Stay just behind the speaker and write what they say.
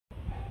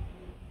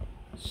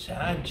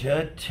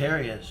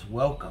Sagittarius,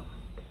 welcome.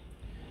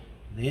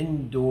 The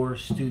indoor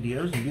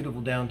studios in beautiful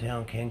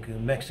downtown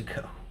Cancun,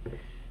 Mexico.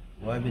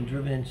 Well, I've been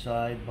driven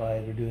inside by,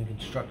 they're doing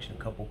construction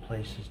a couple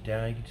places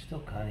down. You can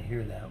still kind of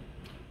hear that.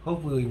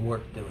 Hopefully we can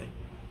work through it.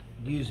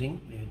 Using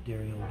the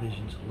Dario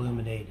Vision's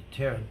Illuminated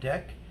Tarot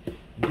deck.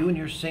 Doing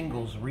your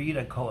singles read,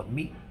 I call it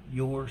Meet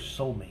Your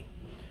Soulmate.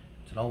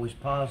 It's an always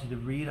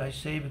positive read, I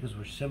say, because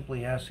we're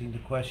simply asking the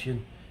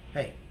question,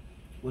 hey,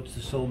 what's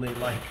the soulmate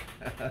like?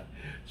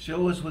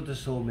 Show us what the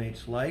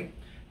soulmate's like.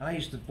 I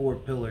use the 4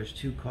 pillars,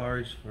 2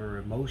 cards for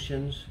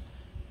emotions,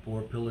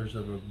 4 pillars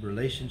of a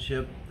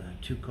relationship,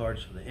 2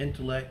 cards for the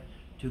intellect,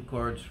 2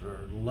 cards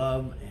for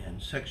love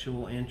and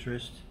sexual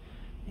interest.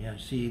 I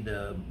see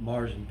the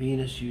Mars and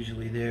Venus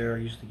usually there. I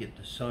used to get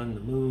the sun,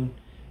 the moon.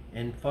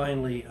 And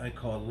finally, I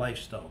call it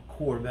lifestyle,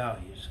 core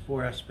values,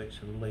 4 aspects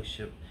of a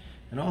relationship.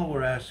 And all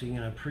we're asking,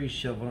 and I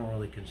pre-shuffle, I don't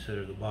really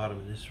consider the bottom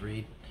of this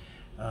read.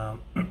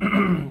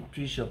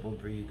 Pre-shuffled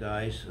for you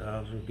guys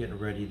as we're getting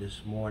ready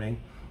this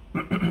morning.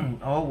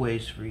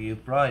 Always for you,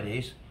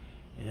 Fridays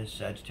is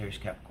Sagittarius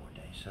Capricorn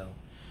Day. So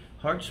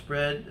heart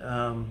spread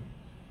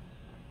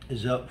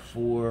is up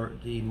for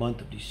the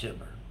month of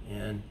December,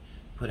 and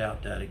put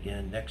out that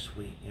again next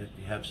week if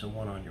you have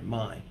someone on your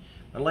mind.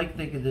 I like to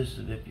think of this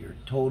as if you're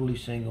totally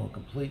single,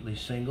 completely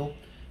single.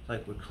 It's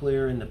like we're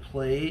clearing the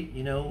plate,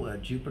 you know.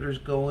 Jupiter's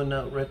going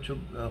retro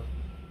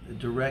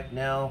direct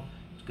now.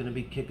 It's going to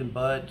be kicking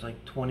butt. It's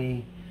like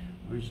 20.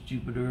 Where's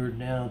Jupiter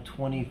now?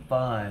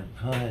 25.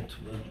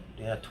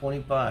 Yeah,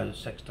 25. The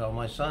sextile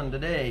my sun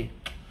today.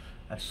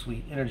 That's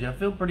sweet energy. I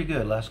feel pretty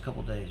good. Last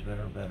couple days,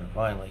 better and better.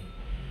 Finally,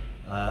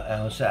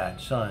 Sag,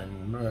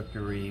 Sun,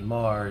 Mercury,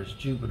 Mars,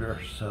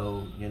 Jupiter.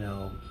 So you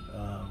know,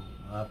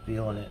 I'm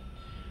feeling it.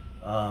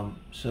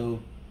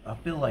 So I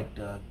feel like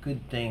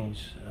good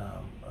things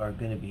are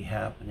going to be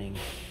happening.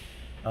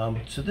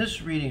 So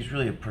this reading is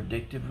really a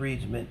predictive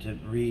read. It's meant to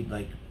read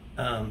like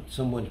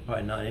someone's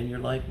probably not in your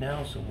life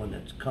now, someone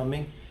that's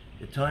coming.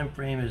 The time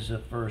frame is the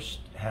first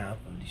half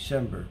of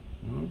December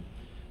from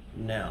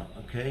now,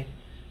 okay?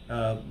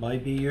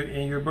 Might be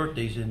your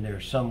birthday's in there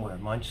somewhere.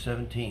 Mine's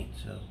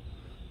 17th, so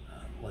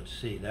let's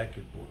see, that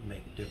could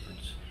make a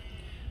difference.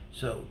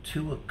 So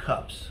 2 of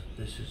Cups,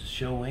 this is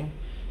showing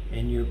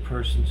in your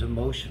person's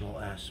emotional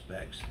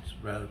aspects. It's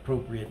rather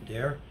appropriate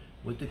there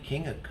with the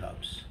King of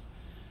Cups.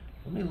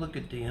 Let me look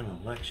at the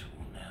intellectual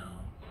now.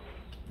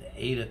 The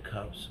 8 of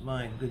Cups,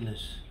 my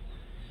goodness.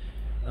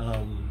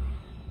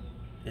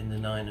 In the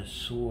 9 of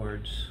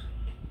Swords.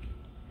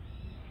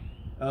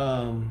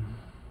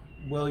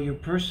 Well, your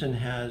person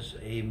has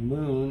a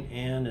moon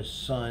and a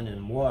sun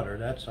and water.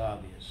 That's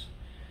obvious.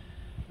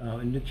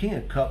 And the King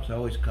of Cups, I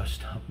always gotta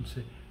stop and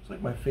say, it's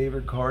like my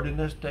favorite card in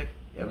this deck.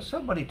 Yeah,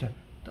 somebody,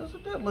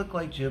 doesn't that look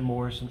like Jim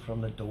Morrison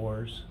from The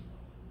Doors?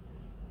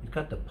 He's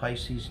got the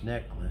Pisces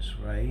necklace,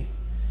 right?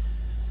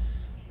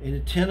 And the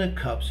 10 of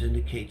Cups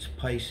indicates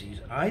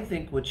Pisces. I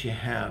think what you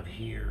have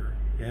here,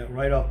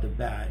 right off the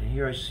bat, and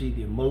here I see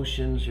the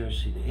emotions, here I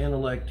see the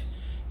intellect,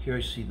 here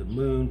I see the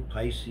moon,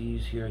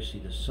 Pisces, here I see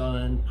the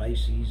sun,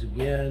 Pisces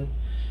again.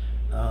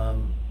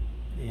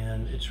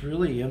 And it's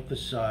really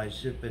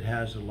emphasized if it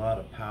has a lot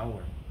of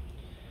power.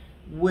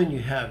 When you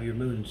have your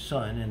moon and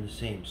sun in the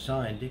same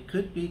sign, they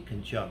could be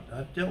conjunct.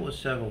 I've dealt with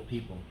several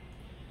people.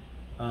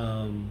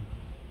 And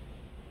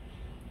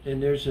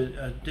there's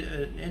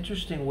an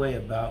interesting way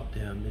about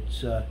them.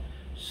 It's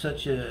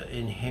such an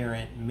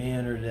inherent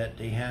manner that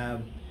they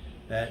have,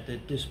 that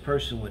this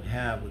person would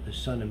have with the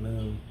sun and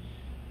moon,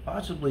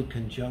 possibly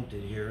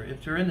conjuncted here.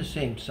 If they're in the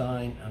same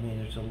sign, I mean,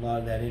 there's a lot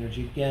of that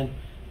energy. Again,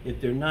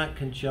 if they're not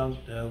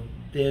conjunct,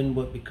 then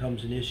what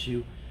becomes an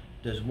issue,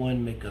 does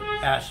one make an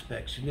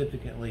aspect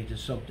significantly to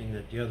something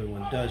that the other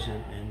one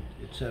doesn't, and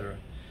etc.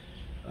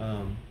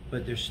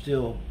 But they're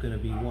still going to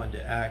be wanting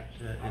to act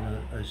in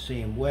a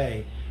same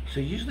way. So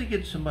you usually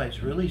get somebody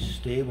that's really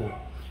stable.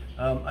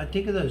 I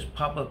think of those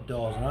pop-up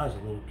dolls when I was a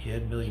little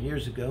kid, a million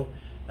years ago.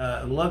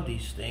 I love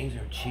these things.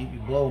 They're cheap. You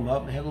blow them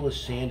up and they have a little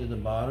sand in the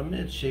bottom,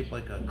 and it's shaped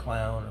like a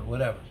clown or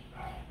whatever.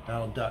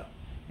 Donald Duck.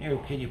 You're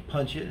a kid, you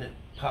punch it and it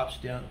pops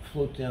down,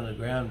 floats down to the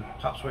ground, and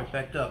pops right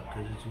back up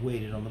because it's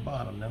weighted on the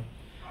bottom now.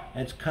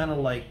 And it's kind of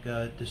like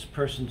this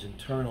person's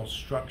internal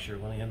structure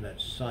when they have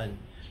that sun,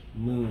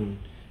 moon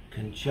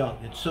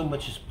conjunct. It's so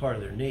much as part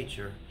of their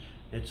nature.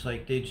 It's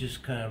like they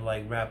just kind of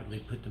like rapidly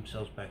put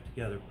themselves back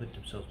together, but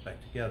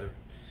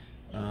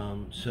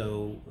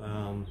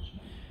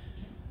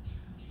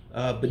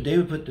they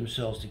would put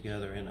themselves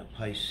together in a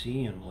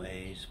Piscean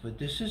ways. But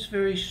this is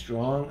very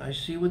strong. I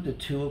see with the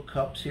 2 of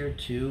Cups here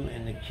too,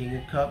 and the King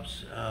of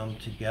Cups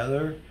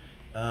together.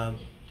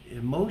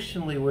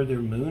 Emotionally, where their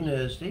moon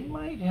is, they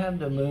might have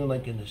the moon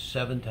like in the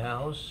 7th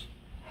house,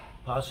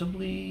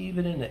 possibly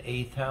even in the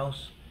 8th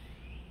house,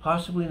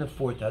 possibly in the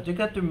 4th house. They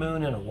got their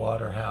moon in a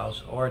water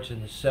house, or it's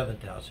in the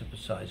 7th house,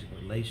 emphasizing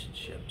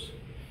relationships.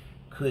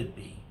 Could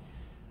be.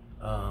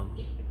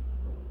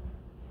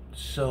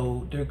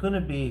 So they're going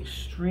to be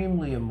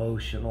extremely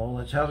emotional.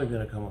 That's how they're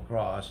going to come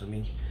across. I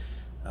mean,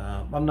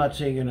 I'm not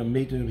saying you're going to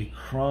make them be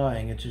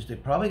crying. It's just they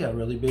probably got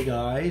really big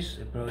eyes.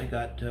 They probably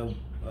got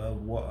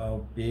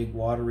big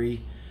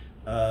watery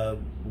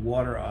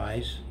water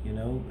eyes, you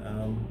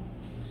know,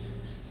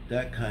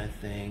 that kind of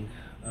thing.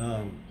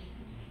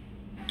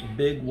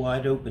 Big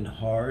wide open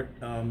heart.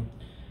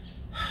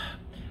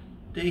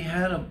 They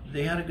had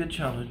a good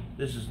childhood.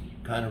 This is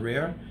kind of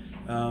rare.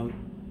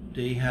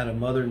 They had a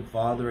mother and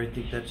father. I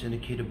think that's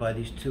indicated by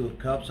these Two of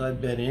Cups. I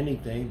bet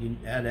anything. You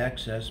add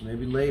excess,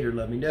 maybe later.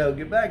 Let me know.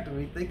 Get back to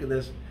me. Think of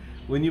this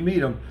when you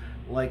meet them.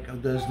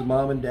 Like, does the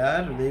mom and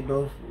dad, are they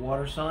both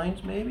water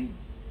signs? Maybe.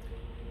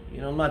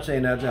 You know, I'm not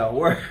saying that's how it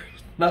works.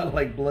 Not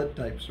like blood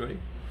types, right?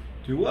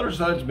 Two water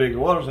signs make a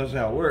water sign. That's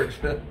how it works.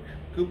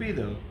 Could be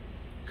though.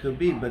 Could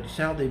be, but it's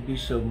how they'd be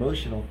so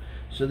emotional.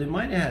 So they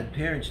might have had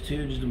parents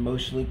too, just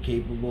emotionally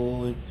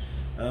capable and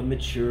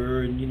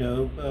mature, and you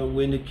know,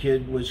 when the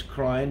kid was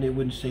crying, they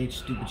wouldn't say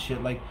stupid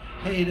shit like,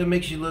 "Hey, that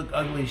makes you look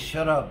ugly.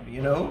 Shut up."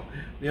 You know,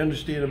 they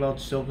understand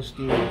about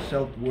self-esteem and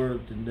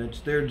self-worth, and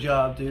it's their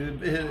job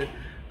to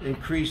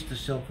increase the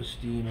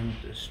self-esteem and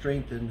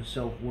strengthen the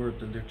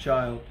self-worth of their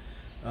child.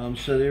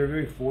 So they were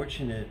very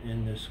fortunate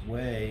in this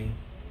way.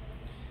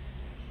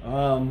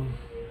 I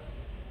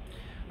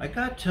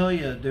gotta tell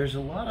you, there's a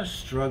lot of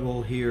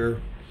struggle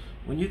here.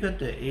 When you got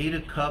the Eight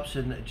of Cups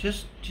and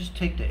just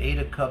take the Eight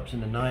of Cups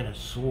and the Nine of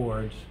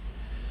Swords.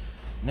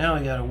 Now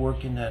we got to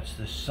work in, that's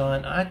the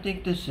Sun. I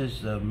think this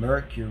is the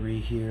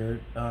Mercury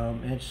here.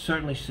 It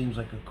certainly seems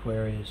like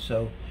Aquarius.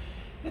 So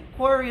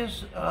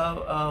Aquarius,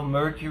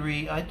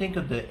 Mercury, I think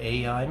of the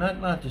AI,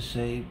 not to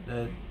say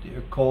that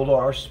you're cold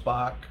or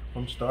Spock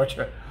from Star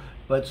Trek,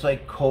 but it's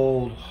like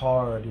cold,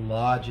 hard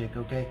logic,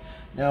 okay?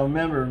 Now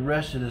remember, the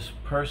rest of this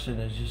person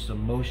is just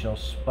emotional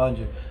sponge.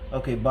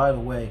 Okay, by the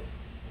way,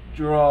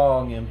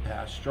 strong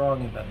empath.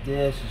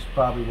 This is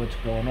probably what's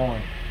going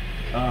on.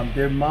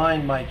 Their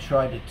mind might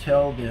try to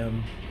tell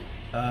them,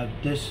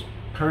 this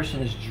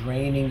person is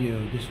draining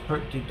you.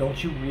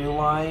 Don't you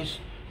realize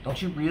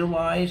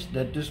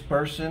that this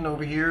person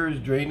over here is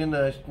draining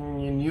us,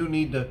 and you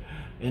need to.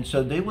 And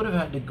so they would have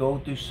had to go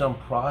through some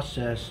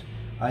process,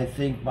 I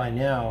think, by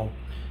now,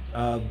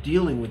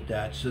 dealing with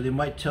that. So they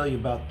might tell you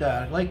about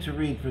that. I'd like to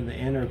read for the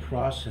inner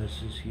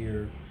processes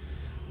here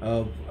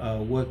of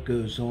what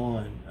goes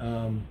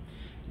on.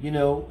 You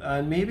know,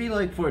 maybe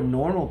like for a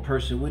normal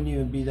person, it wouldn't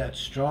even be that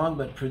strong,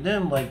 but for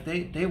them, like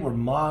they were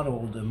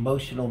modeled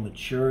emotional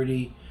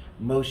maturity,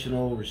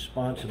 emotional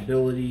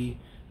responsibility,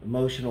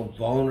 emotional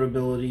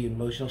vulnerability,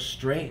 emotional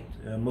strength,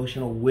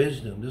 emotional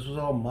wisdom. This was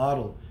all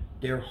modeled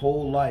their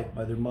whole life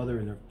by their mother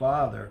and their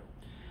father.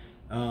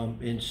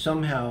 And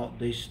somehow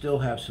they still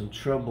have some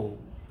trouble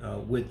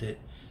with it.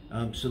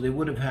 So they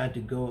would have had to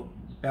go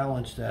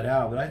balance that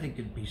out, but I think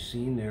it'd be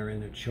seen there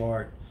in the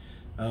chart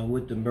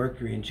with the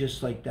Mercury, and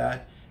just like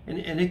that.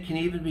 And it can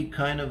even be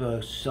kind of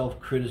a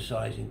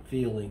self-criticizing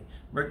feeling.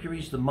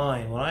 Mercury's the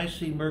mind. When I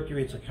see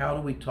Mercury, it's like, how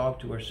do we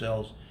talk to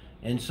ourselves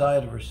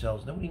inside of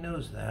ourselves? Nobody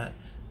knows that.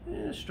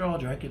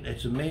 Astrologer,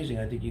 it's amazing.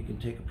 I think you can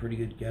take a pretty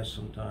good guess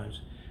sometimes.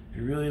 If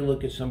you really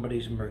look at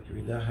somebody's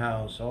Mercury, the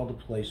house, all the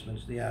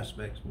placements, the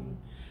aspects,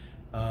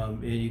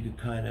 and you could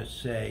kind of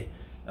say,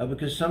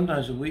 because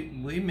sometimes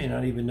we may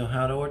not even know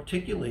how to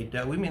articulate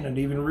that. We may not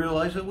even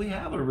realize that we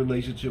have a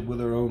relationship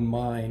with our own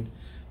mind,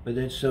 but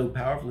it's so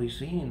powerfully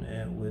seen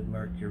with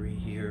Mercury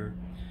here.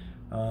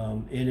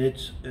 And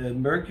it's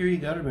Mercury, you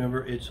got to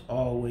remember, it's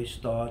always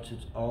thoughts,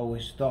 it's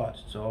always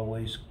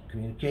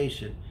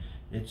communication.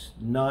 It's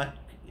not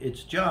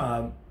its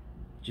job,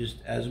 just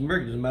as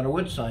Mercury, doesn't matter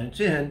what sign it's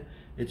in,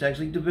 it's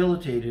actually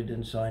debilitated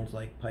in signs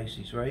like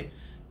Pisces, right?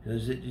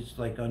 Because it's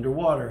like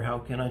underwater. How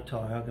can I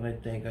talk? How can I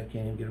think? I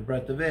can't even get a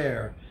breath of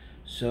air.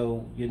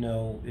 So, you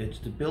know, it's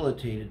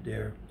debilitated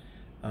there.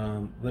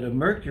 But a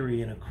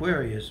Mercury in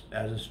Aquarius,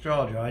 as an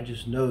astrologer, I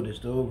just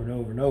noticed over and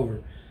over and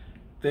over,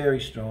 very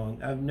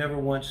strong. I've never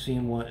once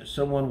seen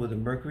someone with a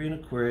Mercury in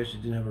Aquarius who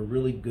didn't have a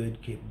really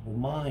good, capable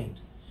mind.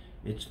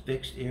 It's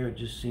fixed air. It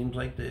just seems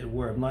like they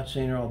were. I'm not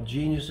saying they're all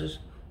geniuses.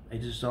 They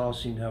just all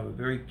seem to have a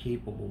very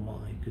capable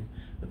mind, could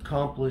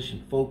accomplish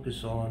and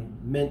focus on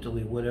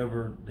mentally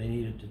whatever they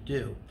needed to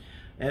do.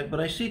 But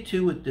I see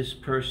too with this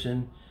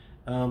person,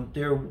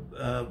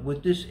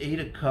 with this Eight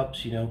of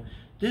Cups, you know,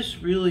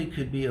 this really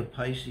could be a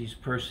Pisces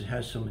person,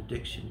 has some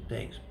addiction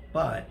things,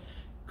 but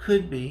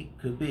could be,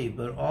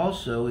 but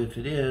also if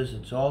it is,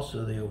 it's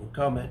also they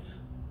overcome it.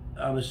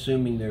 I'm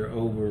assuming they're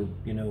over,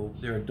 you know,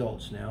 they're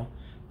adults now.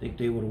 I think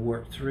they would have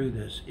worked through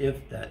this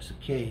if that's the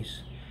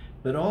case.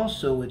 But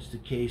also it's the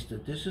case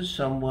that this is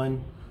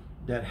someone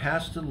that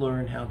has to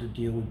learn how to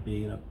deal with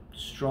being a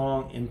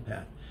strong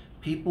empath.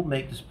 People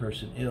make this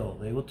person ill.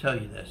 They will tell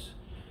you this.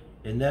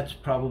 And that's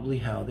probably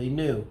how they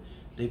knew.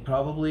 They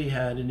probably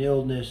had an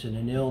illness and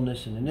an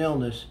illness and an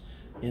illness,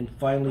 and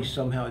finally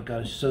somehow it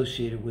got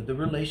associated with the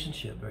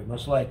relationship, very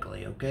most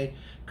likely, okay?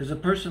 Because a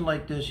person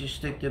like this, you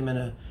stick them in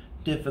a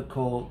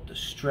difficult,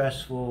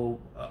 stressful,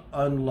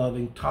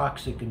 unloving,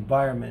 toxic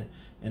environment,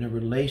 in a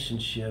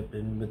relationship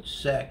and with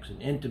sex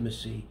and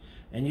intimacy,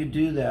 and you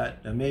do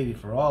that maybe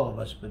for all of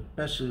us, but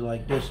especially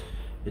like this,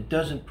 it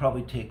doesn't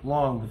probably take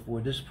long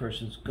before this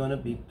person's going to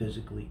be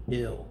physically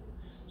ill.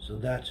 So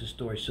that's the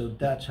story. So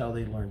that's how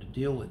they learn to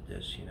deal with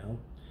this, you know.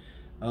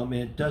 And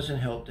it doesn't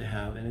help to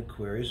have an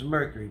Aquarius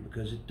Mercury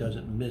because it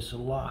doesn't miss a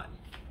lot.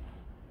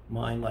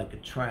 Mind like a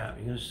trap.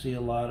 You're going to see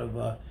a lot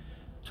of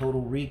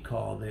total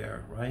recall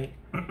there, right?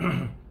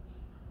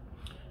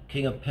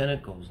 King of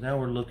Pentacles. Now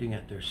we're looking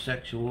at their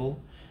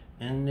sexual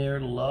and their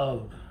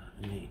love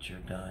nature,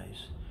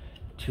 guys.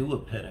 Two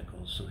of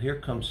Pentacles. So here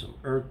comes some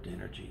earth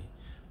energy.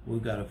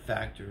 We've got to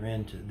factor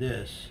into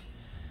this.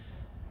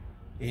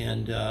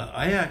 And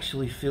I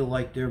actually feel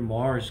like their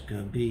Mars is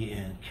going to be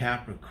in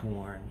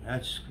Capricorn.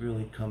 That's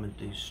really coming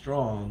through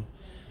strong.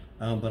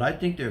 But I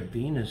think their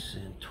Venus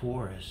in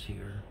Taurus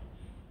here.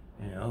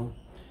 You know,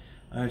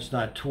 it's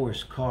not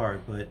Taurus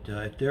card, but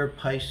if they're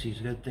Pisces,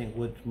 I got to think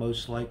what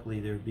most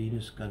likely their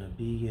Venus is going to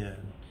be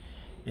in.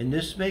 And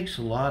this makes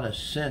a lot of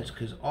sense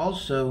because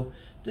also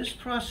this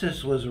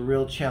process was a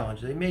real challenge.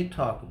 They may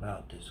talk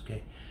about this,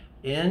 okay?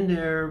 In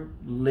their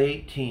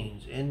late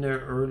teens, in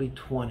their early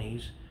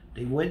 20s,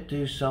 they went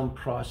through some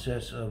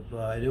process of,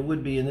 it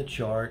would be in the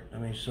chart, I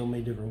mean, so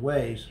many different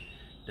ways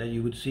that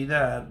you would see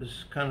that. This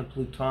is kind of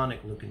Plutonic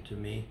looking to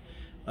me,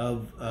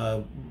 of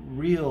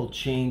real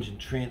change and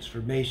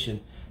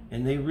transformation.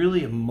 And they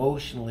really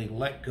emotionally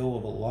let go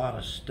of a lot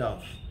of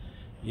stuff.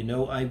 You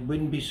know, I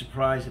wouldn't be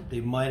surprised if they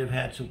might have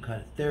had some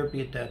kind of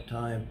therapy at that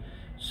time,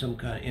 some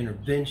kind of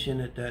intervention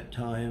at that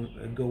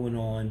time going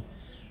on.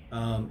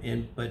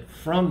 But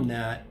from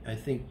that, I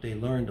think they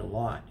learned a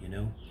lot, you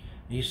know.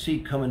 And you see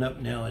coming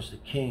up now as the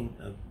King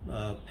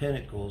of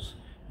Pentacles,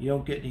 you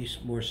don't get any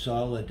more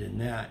solid than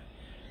that.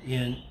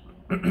 And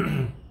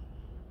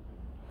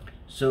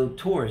so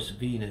Taurus,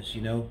 Venus,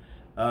 you know,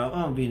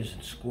 I'm Venus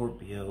in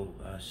Scorpio,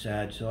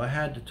 Sag, so I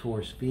had the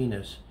Taurus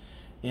Venus.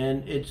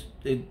 And it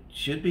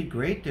should be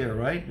great there,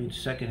 right? I mean,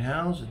 second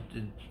house,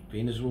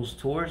 Venus rules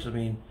Taurus. I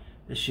mean,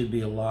 this should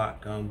be a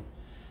lock.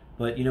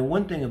 But, you know,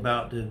 one thing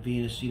about the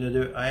Venus, you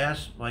know, I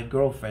asked my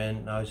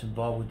girlfriend, I was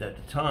involved with at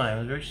the time, I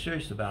was very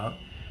serious about,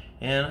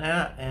 and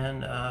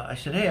I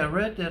said, hey, I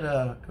read that,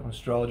 I'm an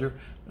astrologer,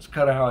 that's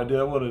kind of how I did,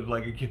 I wanted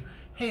like a kid.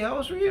 Hey, I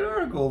was reading an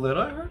article that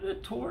I heard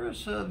that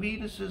Taurus,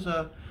 Venuses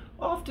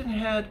often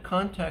had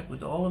contact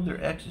with all of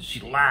their exes. She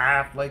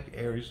laughed like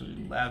Aries, so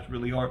she laughed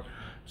really hard.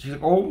 She's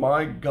like, oh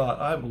my God,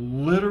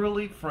 I'm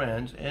literally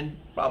friends and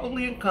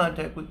probably in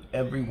contact with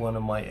every one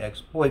of my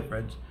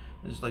ex-boyfriends.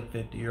 This is like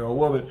 50-year-old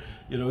woman,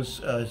 you know,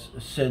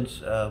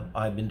 since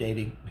I've been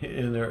dating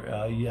in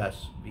there,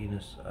 yes,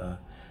 Venus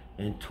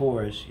and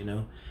Taurus, you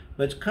know.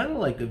 But it's kind of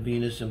like a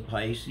Venus in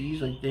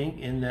Pisces, I think,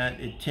 in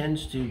that it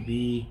tends to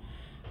be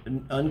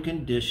an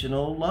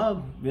unconditional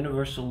love,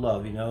 universal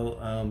love, you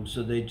know.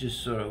 So they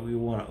just sort of, we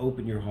want to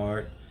open your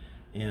heart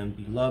and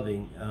be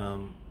loving,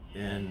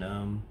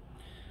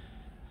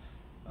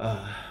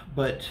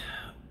 but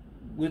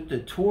with the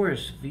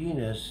Taurus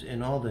Venus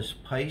and all this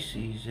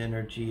Pisces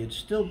energy, it's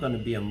still going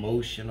to be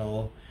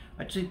emotional.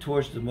 I'd say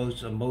Taurus is the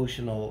most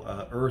emotional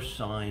earth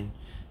sign.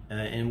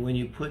 And when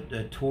you put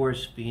the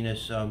Taurus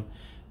Venus,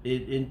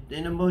 in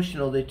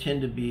emotional, they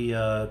tend to be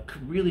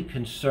really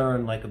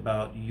concerned like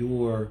about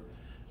your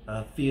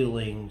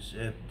feelings,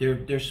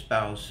 their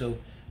spouse. So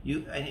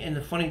you, and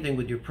the funny thing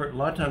with your, a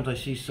lot of times I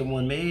see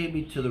someone,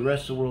 maybe to the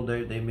rest of the world,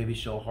 they maybe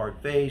show a hard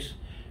face,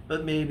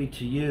 but maybe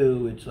to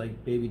you, it's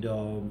like baby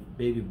doll,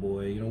 baby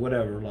boy, you know,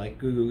 whatever, like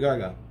goo goo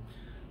gaga.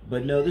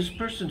 But no, this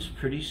person's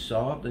pretty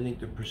soft. I think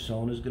their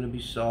persona is going to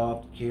be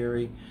soft,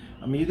 caring.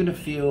 I mean, you're going to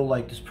feel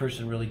like this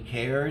person really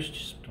cares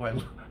just by,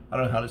 I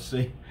don't know how to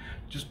say,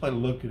 just by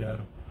looking at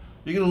them.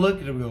 You're going to look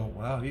at them and go,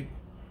 wow, you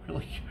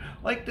really,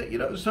 like that, you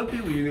know, some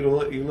people you're going to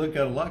look, you look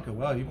at them like,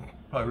 wow, you're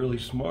probably really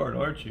smart,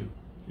 aren't you?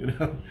 You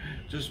know,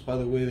 just by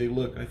the way they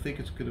look. I think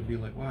it's going to be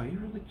like, wow, you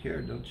really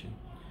care, don't you?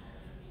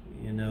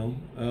 You know,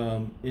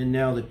 and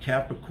now the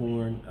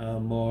Capricorn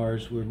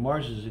Mars, where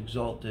Mars is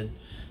exalted.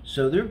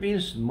 So their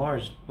Venus and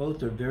Mars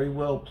both are very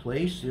well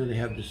placed. You know, they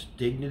have this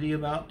dignity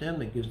about them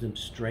that gives them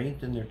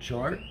strength in their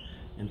chart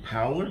and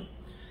power.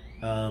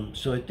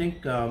 So I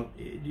think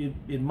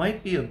it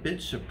might be a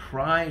bit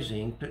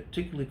surprising,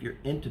 particularly if you're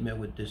intimate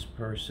with this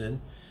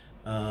person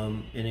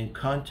and in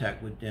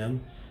contact with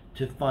them,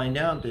 to find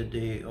out that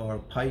they are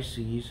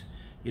Pisces.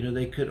 You know,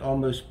 they could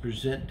almost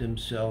present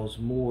themselves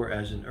more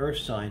as an earth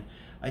sign.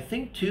 I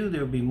think too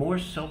there would be more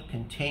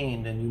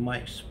self-contained than you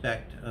might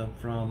expect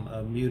from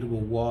a mutable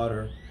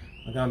water,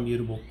 like a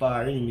mutable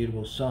fire, any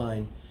mutable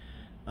sign.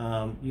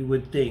 You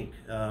would think,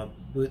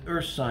 but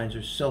earth signs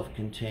are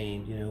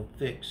self-contained, you know,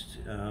 fixed,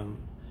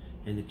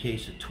 in the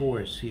case of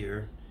Taurus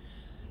here.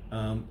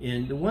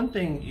 And the one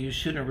thing you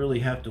shouldn't really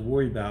have to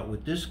worry about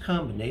with this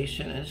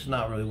combination, and it's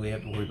not really what you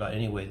have to worry about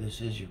anyway,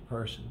 this is your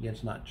person, again,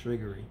 it's not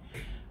triggering.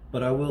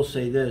 But I will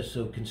say this,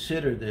 so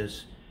consider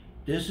this.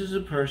 This is a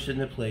person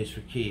that plays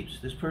for keeps.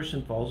 This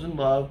person falls in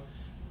love.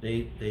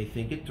 They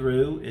think it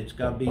through. It's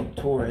got to be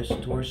Taurus.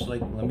 Taurus,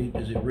 like,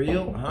 is it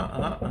real?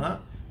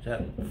 Is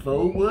that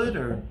faux wood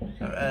or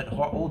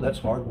oh, that's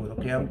hardwood.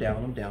 Okay, I'm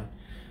down.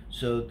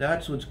 So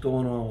that's what's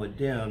going on with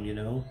them, you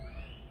know.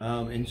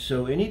 And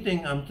so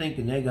anything I'm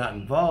thinking they got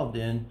involved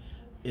in,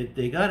 if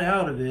they got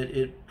out of it,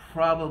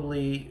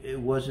 it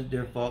wasn't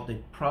their fault. They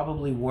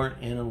probably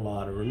weren't in a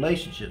lot of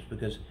relationships,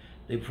 because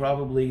they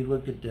probably,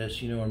 look at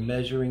this, are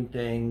measuring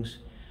things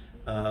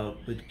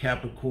with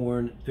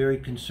Capricorn, very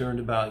concerned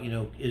about,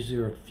 is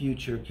there a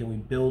future? Can we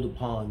build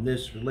upon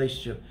this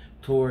relationship?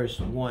 Taurus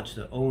wants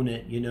to own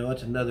it.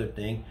 That's another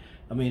thing.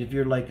 I mean, if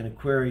you're like an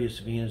Aquarius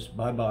Venus,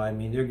 bye-bye. I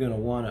mean, they're going to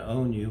want to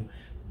own you.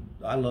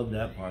 I love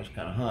that part. It's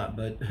kind of hot,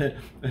 but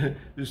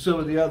some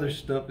of the other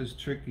stuff is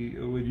tricky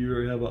when you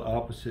have an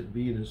opposite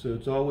Venus. So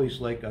it's always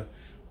like a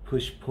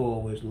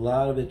push-pull. There's a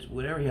lot of it,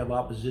 whenever you have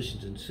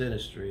oppositions in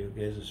Synastry,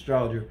 okay, as an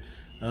astrologer,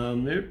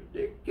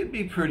 they can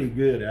be pretty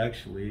good,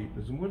 actually.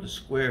 There's more the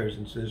squares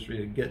in Synastry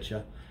that get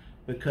you,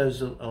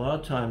 because a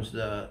lot of times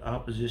the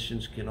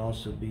oppositions can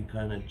also be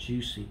kind of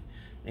juicy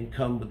and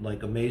come with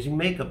like amazing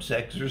makeup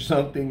sex or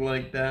something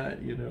like that,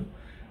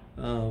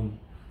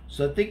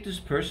 So I think this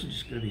person's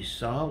just going to be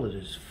solid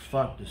as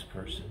fuck, this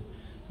person,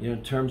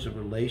 in terms of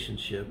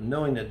relationship.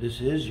 Knowing that this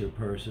is your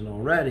person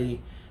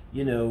already,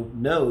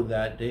 know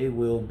that they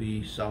will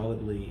be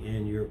solidly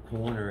in your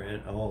corner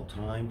at all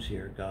times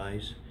here,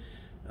 guys.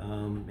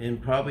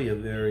 And probably a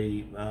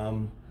very,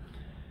 a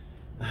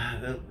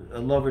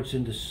lover that's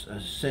into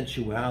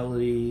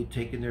sensuality,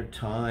 taking their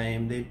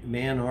time.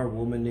 Man or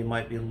woman, they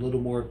might be a little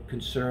more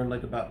concerned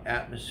like about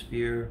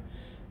atmosphere.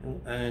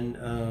 And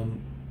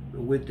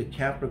with the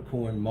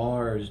Capricorn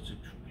Mars, it's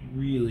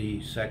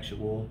really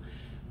sexual.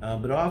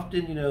 But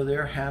often,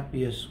 they're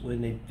happiest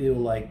when they feel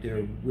like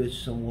they're with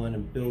someone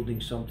and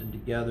building something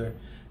together.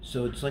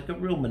 So it's like a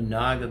real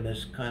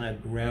monogamous, kind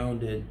of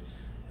grounded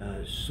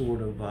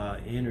sort of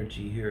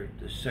energy here.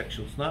 The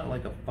sexual, it's not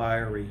like a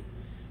fiery,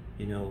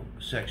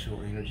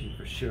 sexual energy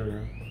for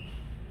sure.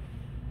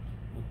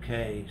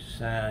 Okay,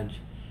 Sag,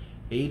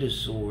 8 of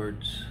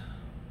Swords,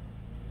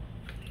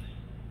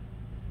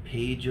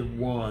 Page of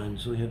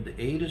Wands. So we have the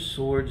 8 of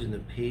Swords and the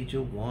Page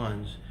of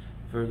Wands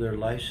for their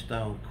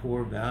lifestyle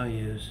core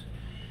values.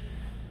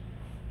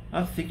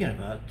 I'm thinking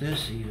about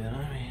this even.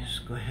 Let me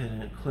just go ahead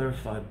and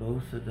clarify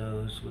both of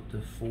those with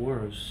the 4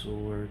 of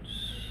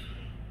Swords.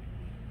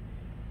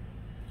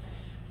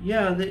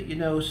 Yeah,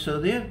 so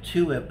they have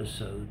 2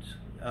 episodes.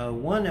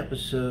 One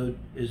episode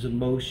is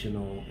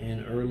emotional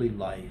in early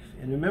life.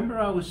 And remember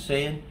I was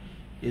saying,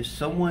 if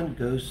someone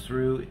goes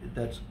through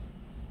that's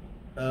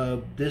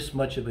this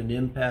much of an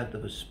impact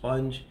of a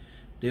sponge,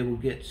 they will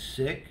get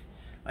sick.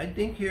 I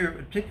think here,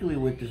 particularly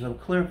with this, I'm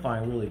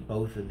clarifying really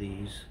both of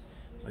these.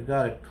 I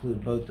got to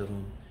include both of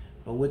them.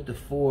 But with the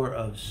 4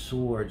 of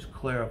Swords,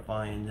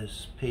 clarifying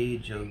this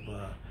Page of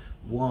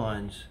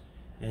Wands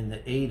and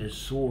the 8 of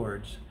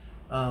Swords,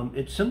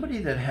 it's somebody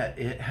that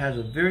has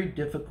a very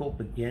difficult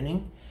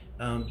beginning.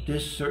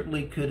 This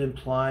certainly could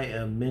imply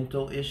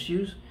mental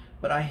issues,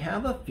 but I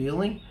have a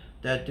feeling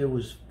that there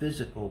was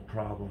physical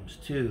problems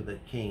too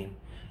that came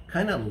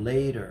kind of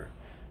later.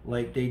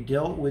 Like they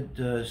dealt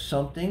with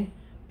something,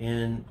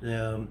 and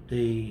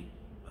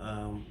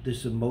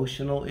this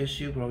emotional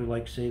issue, probably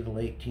like say the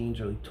late teens,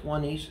 early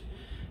 20s,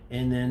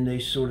 and then they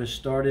sort of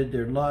started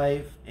their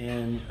life,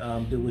 and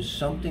there was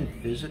something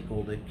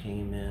physical that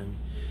came in.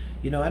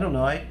 I don't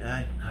know,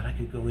 God, I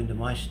could go into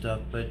my stuff,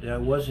 but I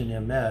was in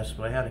MS,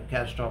 but I had a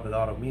catastrophic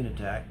autoimmune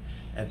attack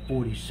at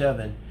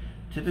 47.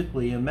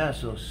 Typically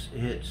MS will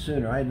hit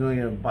sooner. I don't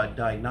know about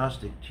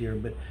diagnostic here,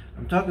 but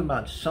I'm talking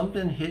about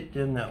something hit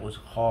them that was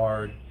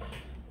hard.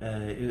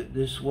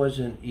 This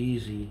wasn't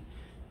easy.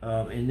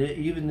 And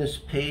even this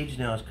page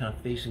now is kind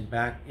of facing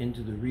back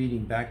into the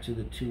reading, back to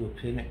the 2 of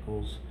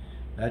Pentacles.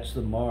 That's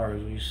the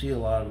Mars. You see a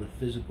lot of the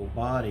physical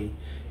body,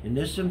 and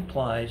this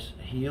implies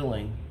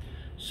healing.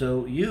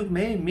 So you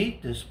may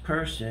meet this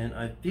person,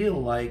 I feel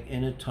like,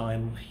 in a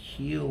time of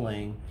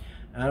healing.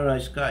 I don't know,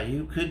 Scott,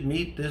 you could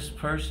meet this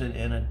person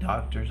in a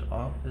doctor's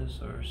office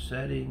or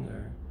setting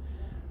or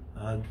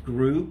a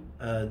group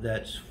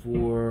that's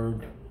for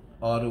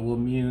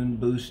autoimmune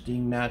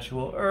boosting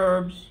natural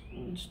herbs.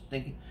 I'm just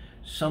thinking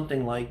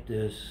something like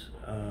this,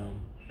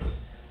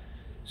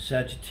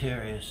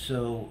 Sagittarius.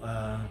 So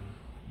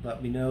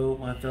let me know,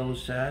 my fellow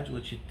Sag,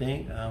 what you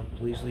think.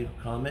 Please leave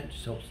a comment, it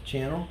just helps the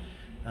channel.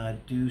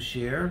 Do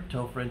share,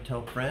 tell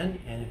a friend,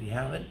 and if you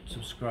haven't,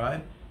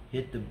 subscribe,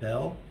 hit the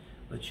bell.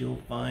 But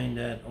you'll find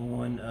that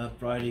on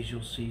Fridays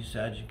you'll see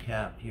Sag and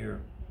Cap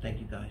here. Thank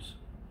you guys.